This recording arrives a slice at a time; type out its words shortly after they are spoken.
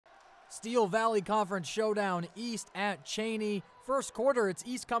Steel Valley Conference Showdown, East at Chaney. First quarter, it's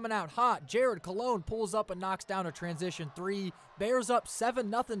East coming out hot. Jared Colon pulls up and knocks down a transition three. Bears up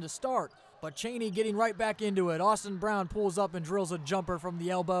 7-0 to start, but Chaney getting right back into it. Austin Brown pulls up and drills a jumper from the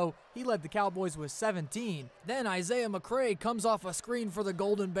elbow. He led the Cowboys with 17. Then Isaiah McCray comes off a screen for the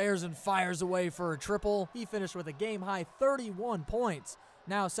Golden Bears and fires away for a triple. He finished with a game-high 31 points.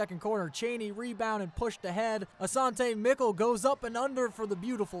 Now second quarter, Chaney rebound and pushed ahead. Asante Mickle goes up and under for the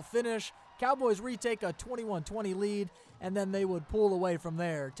beautiful finish. Cowboys retake a 21-20 lead, and then they would pull away from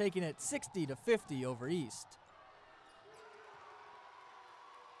there, taking it 60-50 over East.